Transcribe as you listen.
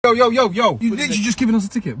You literally just given us a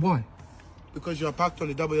ticket. Why? Because you are parked on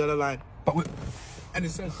the double yellow line. But and it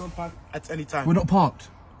says don't park at any time. We're not parked.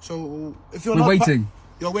 So if you're we're waiting.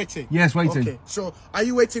 You're waiting? Yes, waiting. Okay. So are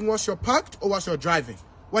you waiting whilst you're parked or whilst you're driving?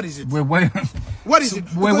 What is it? We're waiting. What is it?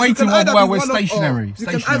 We're waiting while we're stationary. You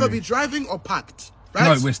can either be driving or parked,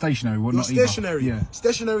 right? No, we're stationary. We're not stationary. Either. Yeah.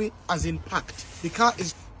 Stationary as in parked. The car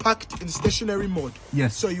is parked in stationary mode.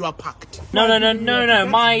 Yes. So you are parked. No.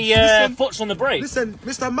 My foot's on the brake. Listen,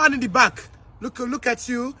 Mr. Man in the back. Look at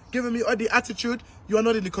you, giving me all the attitude. You are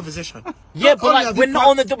not in the conversation. Yeah, but like, we're not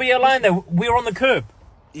on the double yellow line though. We're on the curb.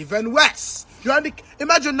 Even worse. You're on the,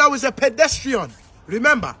 imagine now is a pedestrian.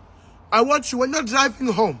 Remember, I want you, when you're driving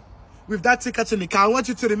home with that ticket in the car, I want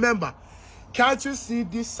you to remember, can't you see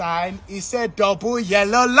this sign? It's a double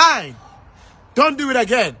yellow line. Don't do it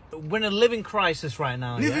again. We're in a living crisis right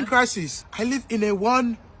now. Living crisis. I live in a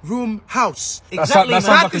one-room house. Exactly, that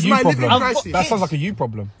sounds like a is you my problem. living crisis. That sounds like a you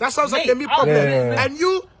problem. That sounds like a me problem. Yeah. And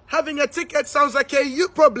you having a ticket sounds like a you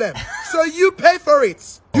problem. So you pay for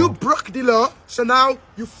it. You broke the law, so now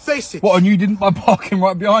you face it. What, and you didn't buy parking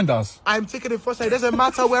right behind us? I'm taking it first. It doesn't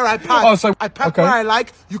matter where I park. Oh, so I park where I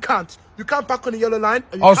like. You can't. You can't park on the yellow line.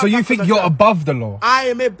 And you Oh, can't so you park think on the you're curb. above the law? I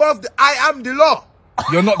am above the... I am the law.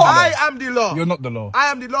 You're not the law. I am the law. You're not the law.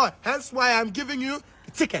 I am the law. Hence why I'm giving you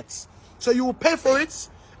tickets. So you will pay for it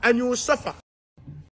and you will suffer.